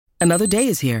Another day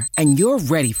is here, and you're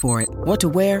ready for it. What to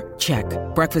wear? Check.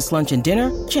 Breakfast, lunch, and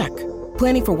dinner? Check.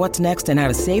 Planning for what's next and how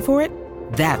to save for it?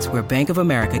 That's where Bank of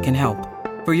America can help.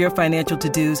 For your financial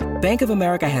to-dos, Bank of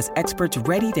America has experts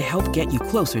ready to help get you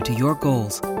closer to your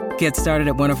goals. Get started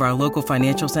at one of our local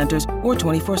financial centers or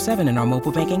 24/7 in our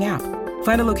mobile banking app.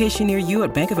 Find a location near you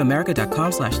at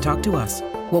bankofamerica.com/talktous.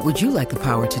 What would you like the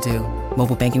power to do?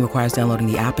 Mobile banking requires downloading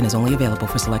the app and is only available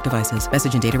for select devices.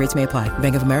 Message and data rates may apply.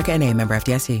 Bank of America N.A., member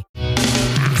FDIC.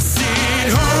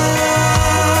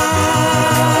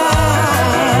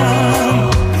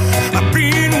 I've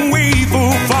been away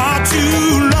for far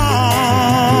too long.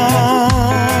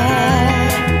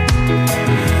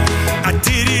 I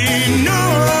didn't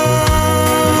know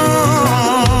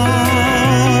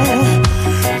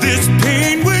this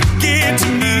pain would get to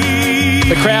me.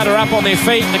 The crowd are up on their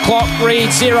feet. The clock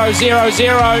reads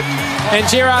 0-0-0. And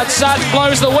Gerard Sutton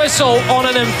blows the whistle on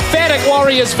an emphatic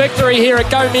Warriors victory here at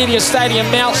Go Media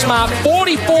Stadium. Mount Smart,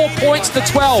 44 points to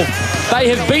 12. They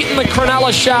have beaten the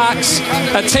Cronulla Sharks,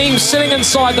 a team sitting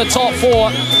inside the top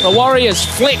four. The Warriors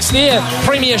flex their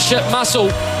premiership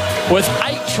muscle with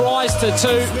 8 tries to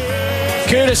 2.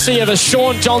 Courtesy of a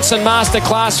Sean Johnson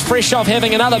masterclass, fresh off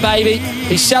having another baby.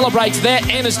 He celebrates that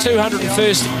and his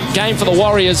 201st game for the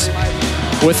Warriors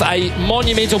with a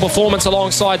monumental performance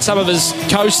alongside some of his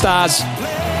co-stars.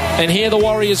 And here the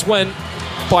Warriors win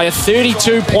by a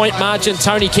 32-point margin.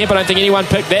 Tony Kemp, I don't think anyone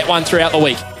picked that one throughout the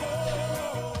week.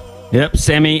 Yep,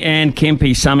 Sammy and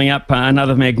Kempy summing up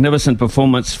another magnificent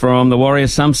performance from the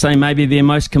Warriors. Some say maybe their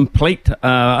most complete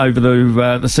over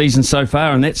the season so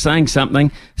far, and that's saying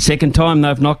something. Second time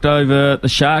they've knocked over the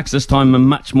Sharks, this time with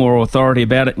much more authority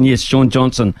about it. And yes, Sean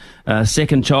Johnson,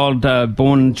 second child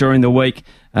born during the week,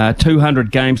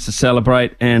 200 games to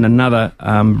celebrate, and another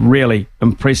really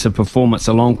impressive performance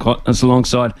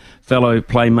alongside fellow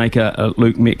playmaker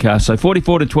Luke Metcalf. So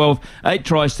 44-12, 8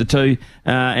 tries to 2,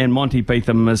 and Monty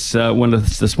Betham is with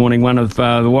us this morning, one of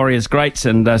the Warriors' greats,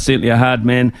 and certainly a hard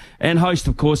man, and host,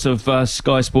 of course, of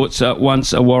Sky Sports'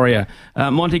 Once a Warrior.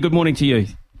 Monty, good morning to you.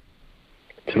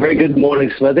 It's a very good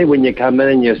morning, Smithy, when you come in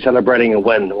and you're celebrating a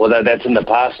win. Although that's in the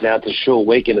past now, it's a short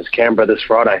week and it's Canberra this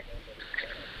Friday.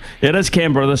 It is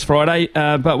Canberra this Friday,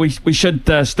 but we should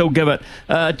still give it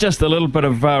just a little bit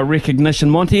of recognition,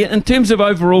 Monty. In terms of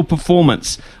overall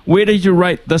performance, where did you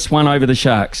rate this one over the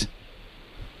Sharks?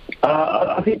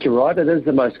 I think you're right. It is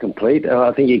the most complete.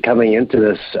 I think you're coming into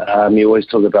this, you always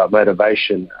talk about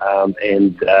motivation,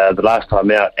 and the last time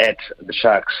out at the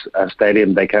Sharks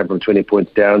stadium, they came from 20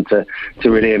 points down to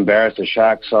really embarrass the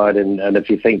Sharks side. And if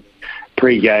you think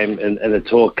pre-game and the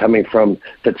talk coming from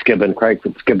Craig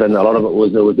Fitzgibbon, a lot of it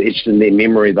was etched in their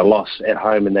memory, the loss at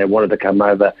home, and they wanted to come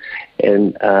over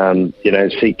and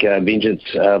seek vengeance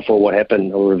for what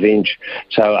happened, or revenge.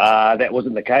 So that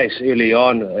wasn't the case early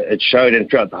on. It showed, and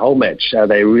throughout the whole match,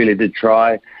 they really did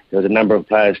try. There was a number of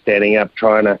players standing up,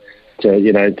 trying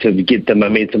to get the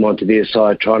momentum onto their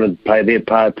side, trying to play their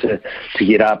part to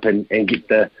get up and get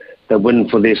the win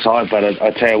for their side. But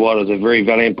I tell you what, it was a very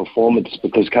valiant performance,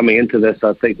 because coming into this,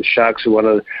 I think the Sharks were one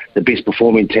of the best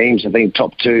performing teams. I think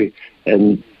top 2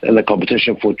 in the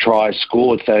competition for tries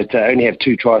scored. So to only have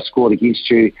 2 tries scored against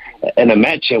you in a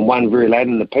match, and one very late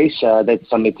in the piece, that's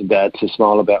something to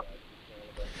smile about.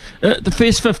 The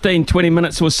first 15, 20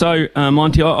 minutes or so,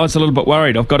 Monty, I was a little bit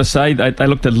worried. I've got to say, they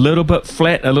looked a little bit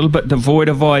flat, a little bit devoid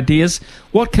of ideas.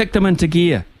 What kicked them into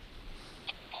gear?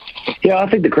 Yeah, I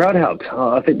think the crowd helped.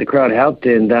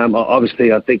 And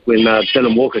obviously I think when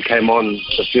Dylan Walker came on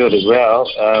the field as well,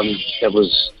 that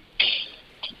was...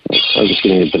 I'm just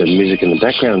getting a bit of music in the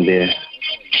background there.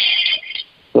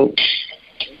 Oh.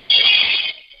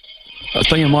 I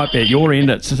think it might be at your end.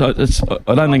 I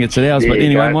don't think it's at ours, but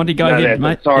anyway, Monty, go ahead,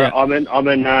 mate. Sorry,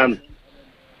 yeah.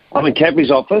 I'm in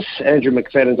Cadbury's office, Andrew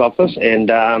McFadden's office, and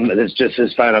it's just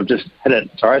his phone. I've just hit it.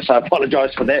 Sorry, so I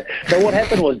apologise for that. So what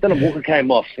happened was Dylan Walker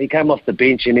came off. He came off the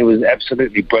bench, and he was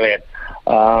absolutely brilliant.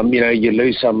 You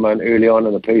lose someone early on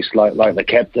in the piece, like the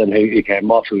captain who came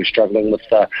off, who was struggling with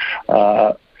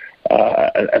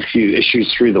a few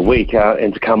issues through the week,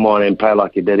 and to come on and play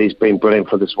like he did. He's been brilliant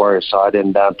for this Warriors side,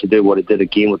 and to do what he did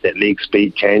again with that leg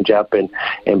speed change up and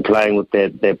playing with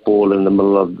that ball in the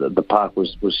middle of the park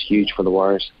was huge for the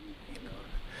Warriors.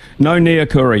 No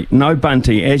Neokuri, no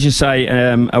Bunty, as you say,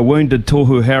 a wounded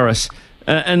Tohu Harris.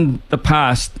 In the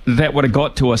past, that would have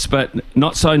got to us, but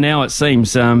not so now, it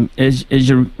seems. As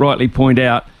you rightly point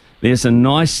out, there's a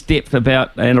nice depth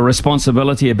about and a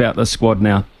responsibility about this squad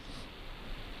now.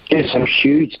 Yeah, some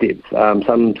huge depth,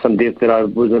 some depth that I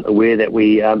wasn't aware that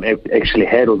we actually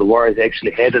had, or the Warriors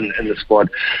actually had in the squad.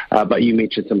 But you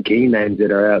mentioned some key names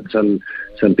that are out, some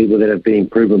some people that have been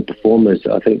proven performers.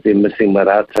 I think they're missing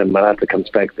Marata. Marata comes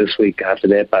back this week after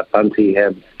that, but Monty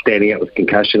standing out with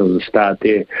concussion was a start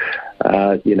there.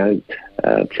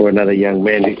 For another young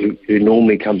man who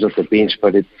normally comes off the bench,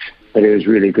 but he was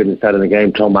really good in starting the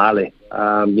game, Tom Harley.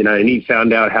 And he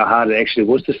found out how hard it actually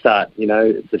was to start.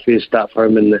 The first start for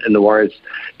him in the Warriors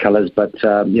colours, but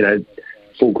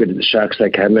full credit to the Sharks. They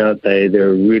came out, they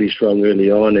were really strong early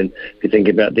on, and if you think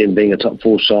about them being a top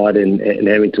 4 side and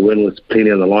having to win with plenty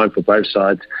on the line for both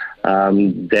sides,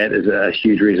 that is a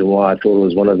huge reason why I thought it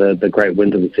was one of the great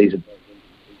wins of the season.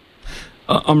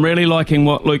 I'm really liking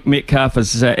what Luke Metcalf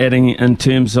is adding in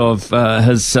terms of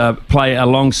his play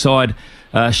alongside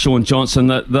Shaun Johnson.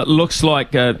 That looks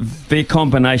like their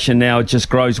combination now just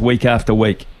grows week after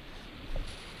week.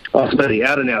 Oh, speed,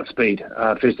 out-and-out speed,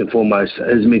 first and foremost.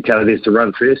 His mentality is to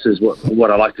run first, is what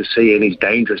I like to see, and he's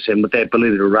dangerous. And with that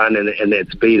ability to run and that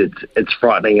speed, it's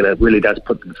frightening, and it really does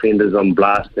put the defenders on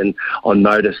blast and on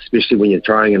notice, especially when you're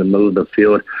trying in the middle of the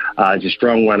field. He's a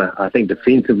strong runner. I think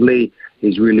defensively,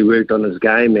 he's really worked on his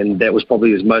game, and that was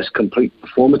probably his most complete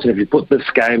performance. And if you put this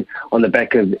game on the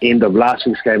back end of last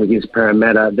week's game against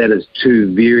Parramatta, that is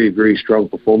 2 very, very strong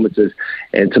performances.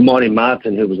 And to Monty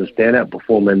Martin, who was a standout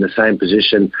performer in the same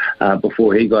position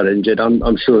before he got injured,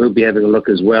 I'm sure he'll be having a look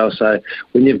as well. So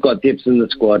when you've got depth in the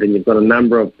squad and you've got a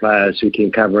number of players who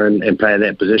can cover and play in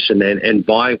that position and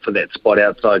vying for that spot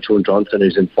outside Shaun Johnson,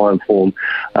 who's in fine form,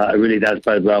 it really does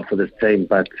bode well for this team.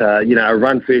 But, a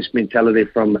run-first mentality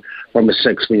from a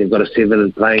 6 when you've got a 7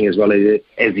 and playing as well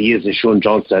as he is in Shaun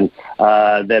Johnson,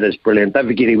 that is brilliant. Don't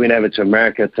forget he went over to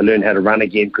America to learn how to run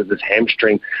again because his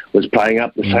hamstring was playing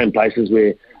up the same places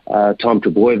where Tom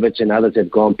Trbojevic and others have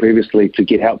gone previously to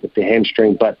get help with the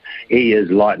hamstring, but he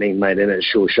is lightning, mate, and it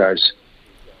sure shows.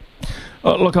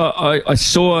 Look, I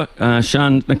saw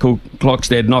Sean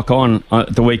Nicol-Klokstad knock on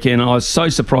at the weekend. I was so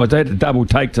surprised. I had a double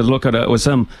take to look at it. It was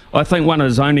him. I think one of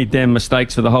his only damn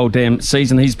mistakes for the whole damn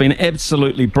season. He's been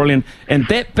absolutely brilliant. And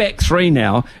that back 3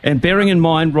 now, and bearing in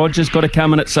mind Roger's got to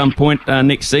come in at some point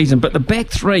next season, but the back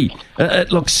 3,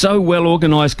 it looks so well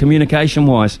organised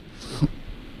communication-wise.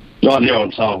 No, they're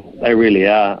on song. They really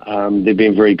are. They've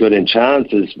been very good, and Chance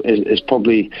is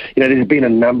probably, there's been a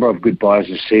number of good buys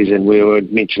this season. We were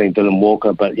mentioning Dylan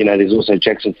Walker, but, there's also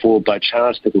Jackson Ford. But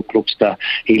Chance Nicol-Klokstad,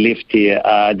 he left here,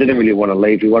 didn't really want to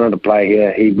leave. He wanted to play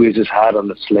here. He wears his heart on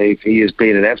the sleeve. He has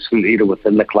been an absolute leader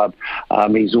within the club.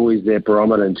 He's always their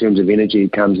barometer in terms of energy. He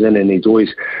comes in and he's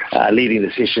always leading the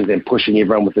sessions and pushing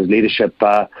everyone with his leadership.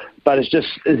 But it's just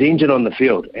his engine on the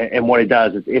field, and what he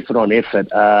does is effort on effort.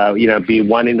 Be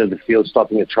one end of the field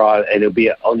stopping a try, and he'll be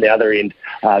on the other end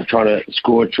trying to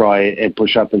score a try and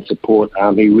push up and support.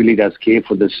 He really does care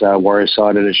for this Warrior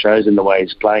side, and it shows in the way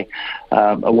he's playing.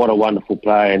 What a wonderful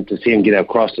player, and to see him get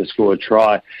across to score a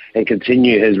try and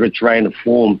continue his rich reign of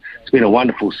form, it's been a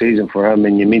wonderful season for him.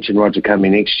 And you mentioned Roger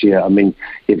coming next year. I mean,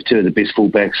 you have 2 of the best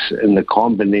fullbacks in the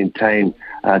comp, and then Tane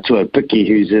Tuapiki,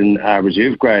 who's in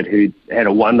reserve grade, who had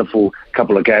a wonderful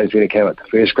couple of games when he came up to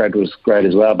first grade, was great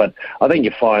as well. But I think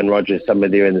you find Roger somewhere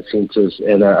there in the centres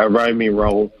in a roaming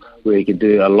role where he can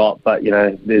do a lot. But,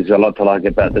 there's a lot to like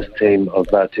about this team of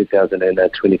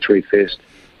 2023 first.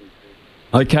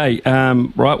 Okay,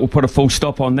 right, we'll put a full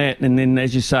stop on that. And then,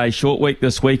 as you say, short week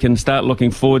this week and start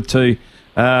looking forward to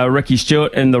Ricky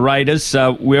Stewart and the Raiders.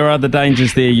 Where are the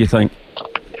dangers there, you think?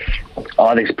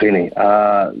 Oh, there's plenty.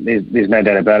 There's no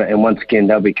doubt about it. And once again,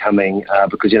 they'll be coming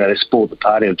because, they sport the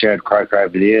party of Jared Croker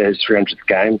over there, his 300th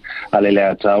game, Ali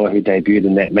Lautawa, who debuted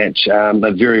in that match. A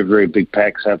very, very big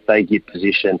pack. So if they get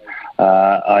possession,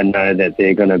 I know that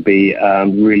they're going to be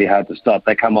really hard to stop.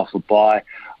 They come off a bye.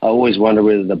 I always wonder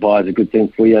whether the bye is a good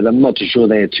thing for you. I'm not too sure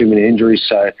they had too many injuries,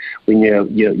 so when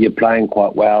you're playing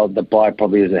quite well, the bye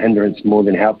probably is a hindrance more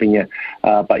than helping you.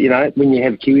 But, when you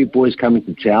have Kiwi boys coming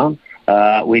to town,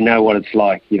 we know what it's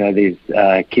like. There's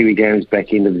Kiwi games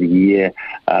back end of the year.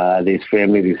 There's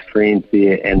family, there's friends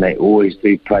there, and they always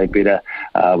do play better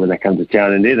when they come to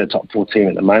town. And they're the top 4 team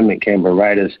at the moment, Canberra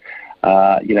Raiders.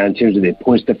 In terms of their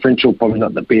points differential, probably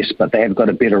not the best, but they have got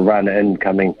a better run in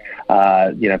coming,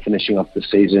 finishing off the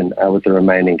season with the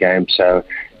remaining games. So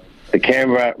the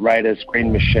Canberra Raiders,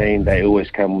 Green Machine, they always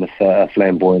come with a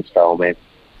flamboyant style, man.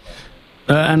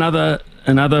 Another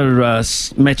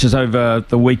matches over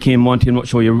the weekend, Monty. I'm not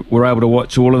sure you were able to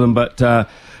watch all of them, but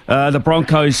the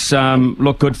Broncos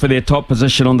look good for their top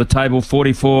position on the table,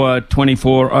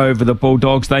 44-24 over the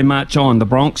Bulldogs. They march on, the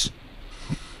Bronx.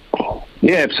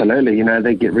 Yeah, absolutely. You know,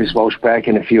 they get Reece Walsh back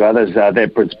and a few others. They're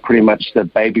pretty much the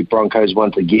baby Broncos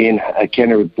once again.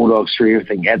 Canterbury Bulldogs threw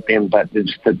everything at them, but they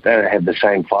don't have the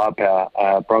same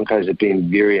firepower. Broncos have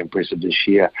been very impressive this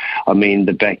year. I mean,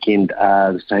 the back end,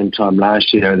 the same time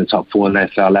last year, they were in the top four and they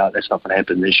fell out. That's not going to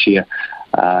happen this year.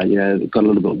 You know, it got a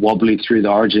little bit wobbly through the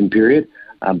origin period.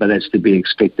 But that's to be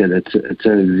expected. It's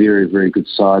a very, very good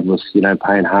side with, you know,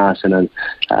 Payne Haas and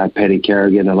Paddy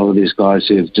Carrigan, a lot of these guys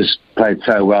who have just played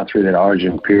so well through that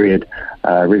origin period,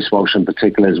 Reece Walsh in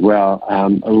particular as well.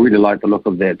 I really like the look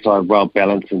of that side, well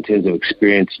balanced in terms of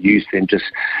experience, youth and just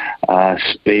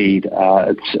speed.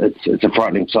 It's a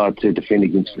frightening side to defend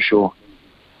against for sure.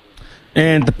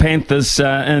 And the Panthers,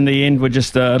 in the end, were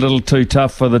just a little too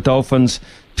tough for the Dolphins,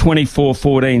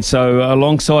 24-14. So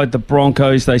alongside the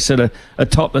Broncos, they sit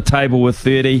atop the table with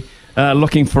 30,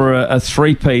 looking for a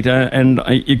three-peat, and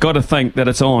you've got to think that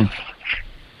it's on.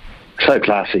 So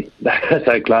classy.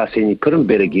 So classy, and you couldn't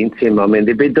bet against him. I mean,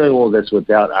 they've been doing all this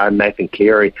without Nathan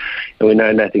Cleary, and we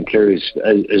know Nathan Cleary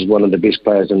is one of the best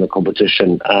players in the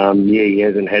competition. He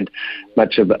hasn't had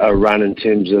much of a run in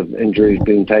terms of injuries,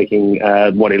 been taking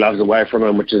what he loves away from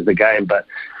him, which is the game, but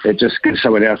it just gives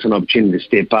someone else an opportunity to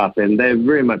step up. And they're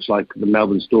very much like the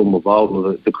Melbourne Storm of old,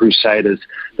 or the Crusaders.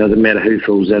 It doesn't matter who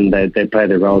fills in, they play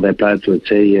their role, they play it to a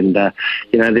T. And,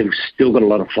 you know, they've still got a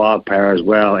lot of firepower as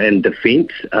well. And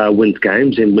defence wins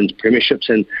games and wins premierships,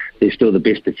 and they're still the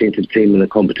best defensive team in the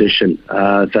competition.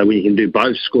 So when you can do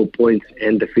both, score points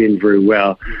and defend very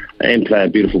well, and play a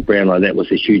beautiful brand like that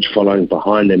with a huge following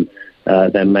behind them,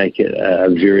 they make it a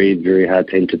very, very hard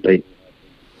team to beat.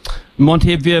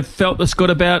 Monty, have you felt this good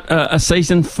about a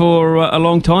season for a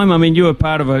long time? I mean, you were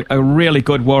part of a really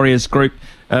good Warriors group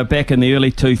back in the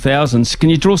early 2000s. Can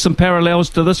you draw some parallels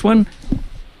to this one?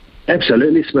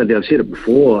 Absolutely, Smithy. I've said it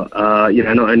before. You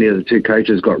know, not only are the two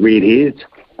coaches got red heads,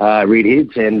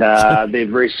 and they're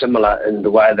very similar in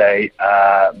the way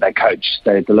they coach.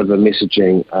 They deliver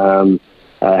messaging,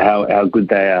 how good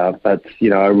they are. But,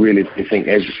 you know, I really do think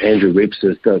Andrew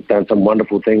Webster's done some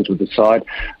wonderful things with the side.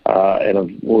 And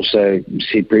I've also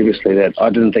said previously that I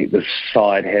didn't think the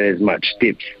side had as much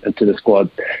depth into the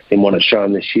squad than what it's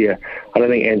shown this year. I don't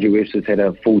think Andrew Webster's had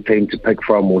a full team to pick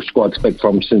from or squad to pick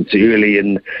from since early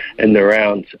in the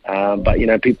rounds. But, you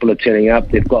know, people are turning up,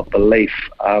 they've got belief,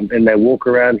 and they walk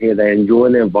around here, they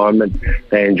enjoy the environment,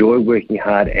 they enjoy working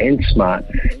hard and smart,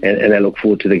 and they look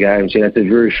forward to the games. You know, it's a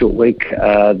very short week.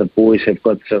 The boys have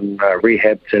got some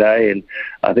rehab today, and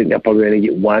I think they'll probably only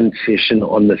get one session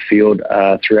on the field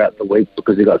throughout the week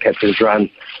because they've got captain's run,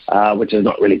 which is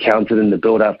not really counted in the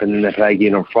build-up, and then they play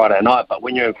again on Friday night. But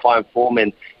when you're in fine form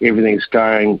and everything's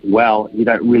going well, you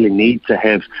don't really need to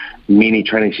have many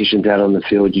training sessions out on the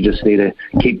field. You just need to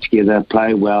keep together,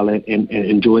 play well, and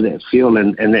enjoy that feel.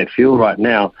 And that feel right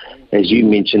now, as you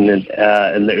mentioned, in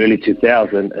the early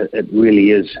 2000s, it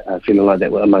really is feeling like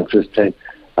that amongst this team.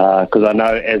 Because I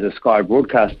know as a Sky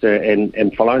broadcaster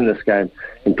and following this game,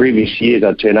 in previous years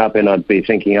I'd turn up and I'd be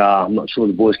thinking, I'm not sure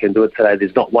the boys can do it today.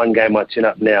 There's not one game I turn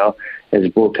up now as a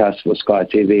broadcaster for Sky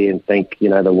TV and think, you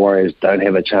know, the Warriors don't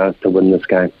have a chance to win this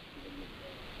game.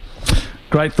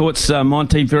 Great thoughts,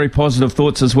 Monty. Very positive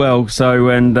thoughts as well. So,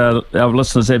 and our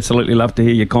listeners absolutely love to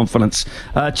hear your confidence.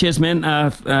 Cheers, man.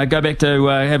 Go back to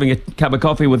having a cup of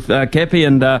coffee with Cappy,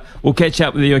 and we'll catch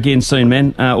up with you again soon,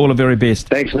 man. All the very best.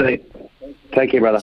 Thanks, mate. Take care, brother.